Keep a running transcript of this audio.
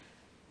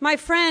My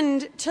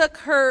friend took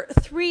her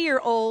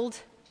 3-year-old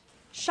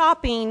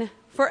shopping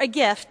for a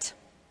gift.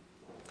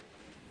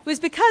 It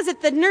was because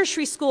at the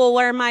nursery school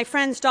where my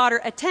friend's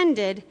daughter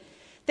attended,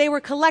 they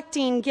were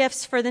collecting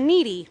gifts for the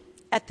needy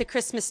at the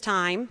Christmas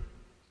time.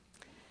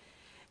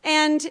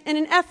 And in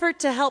an effort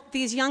to help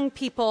these young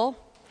people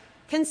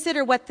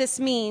consider what this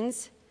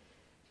means,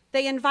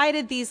 they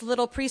invited these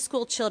little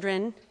preschool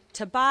children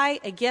to buy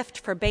a gift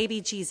for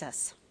baby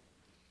Jesus.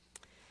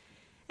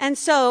 And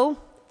so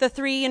the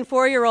 3- and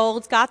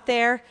 4-year-olds got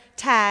their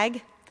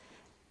tag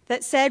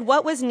that said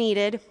what was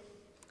needed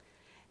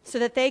so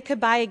that they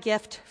could buy a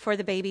gift for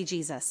the baby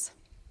Jesus.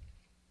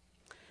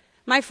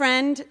 My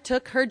friend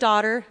took her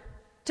daughter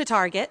to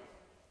Target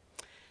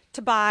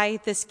to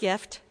buy this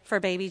gift for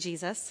baby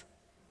Jesus.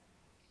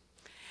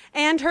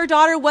 And her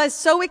daughter was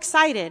so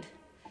excited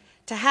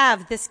to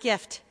have this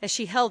gift as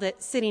she held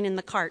it sitting in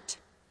the cart.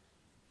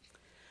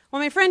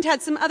 Well, my friend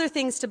had some other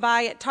things to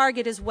buy at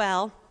Target as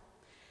well,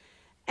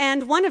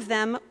 and one of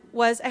them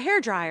was a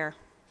hairdryer.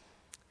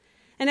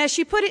 And as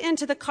she put it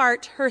into the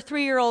cart, her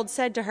 3-year-old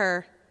said to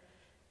her,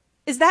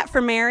 "Is that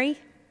for Mary?"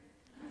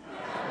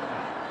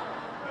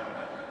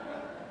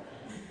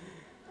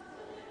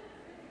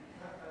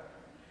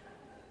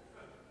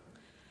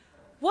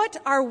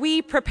 What are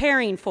we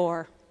preparing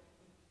for?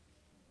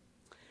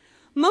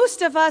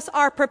 Most of us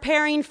are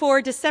preparing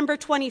for December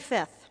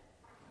 25th.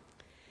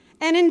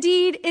 And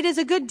indeed, it is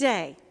a good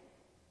day.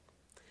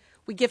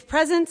 We give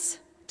presents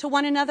to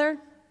one another.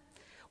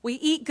 We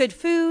eat good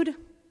food.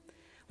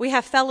 We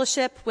have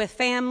fellowship with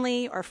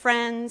family or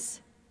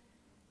friends.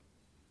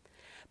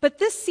 But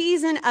this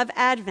season of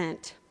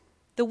Advent,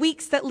 the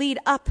weeks that lead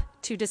up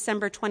to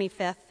December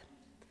 25th,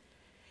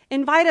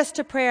 invite us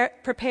to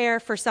prepare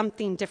for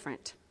something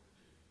different.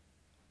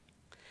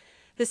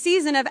 The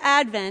season of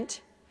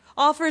Advent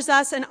offers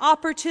us an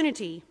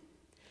opportunity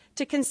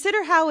to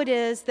consider how it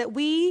is that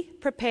we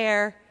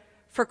prepare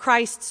for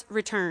Christ's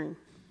return.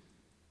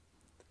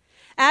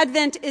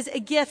 Advent is a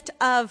gift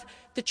of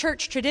the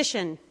church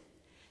tradition.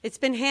 It's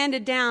been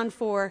handed down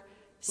for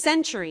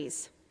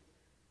centuries.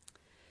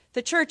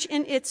 The church,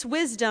 in its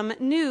wisdom,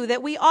 knew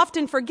that we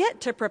often forget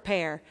to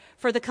prepare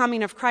for the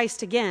coming of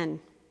Christ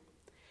again.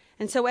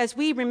 And so as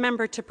we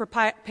remember to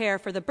prepare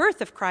for the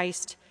birth of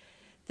Christ,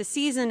 the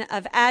season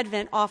of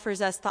Advent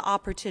offers us the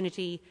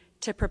opportunity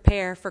to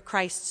prepare for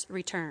Christ's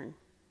return.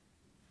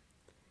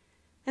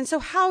 And so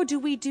how do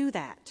we do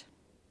that?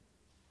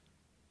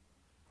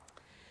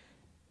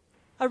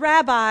 A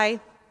rabbi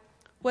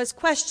was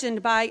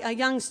questioned by a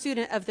young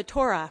student of the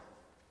Torah.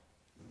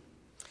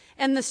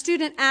 And the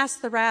student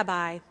asked the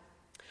rabbi,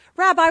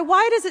 "Rabbi,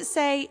 why does it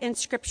say in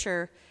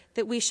Scripture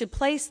that we should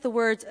place the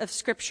words of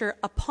Scripture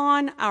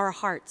upon our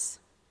hearts?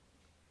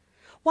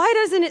 Why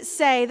doesn't it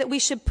say that we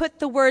should put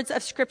the words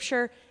of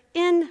Scripture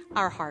in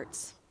our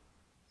hearts?"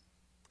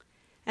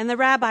 And the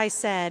rabbi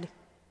said,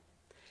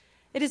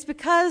 "It is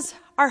because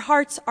our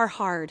hearts are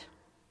hard.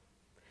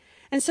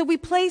 And so we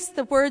place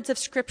the words of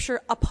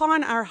Scripture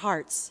upon our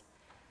hearts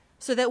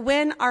so that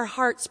when our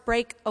hearts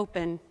break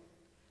open,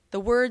 the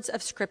words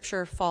of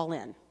Scripture fall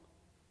in."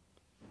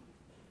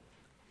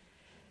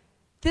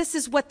 This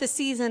is what the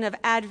season of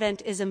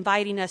Advent is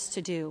inviting us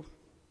to do,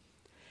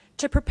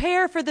 to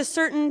prepare for the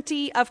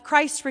certainty of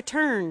Christ's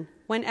return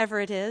whenever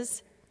it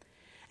is.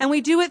 And we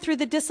do it through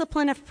the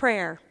discipline of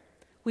prayer.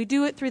 We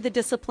do it through the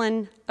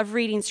discipline of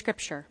reading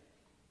Scripture.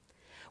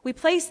 We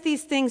place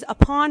these things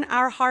upon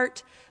our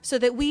heart so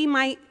that we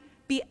might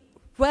be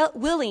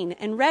willing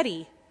and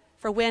ready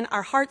for when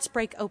our hearts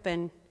break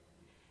open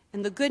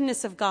and the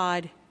goodness of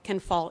God can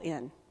fall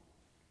in.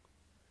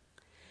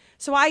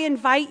 So I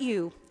invite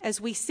you, as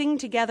we sing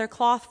together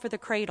Cloth for the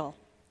Cradle,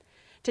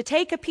 to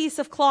take a piece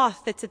of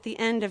cloth that's at the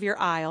end of your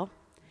aisle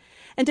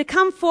and to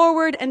come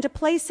forward and to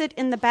place it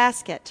in the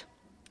basket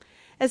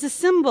as a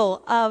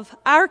symbol of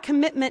our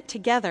commitment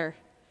together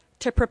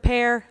to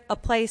prepare a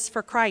place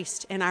for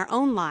Christ in our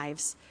own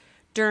lives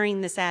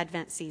during this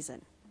Advent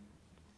season.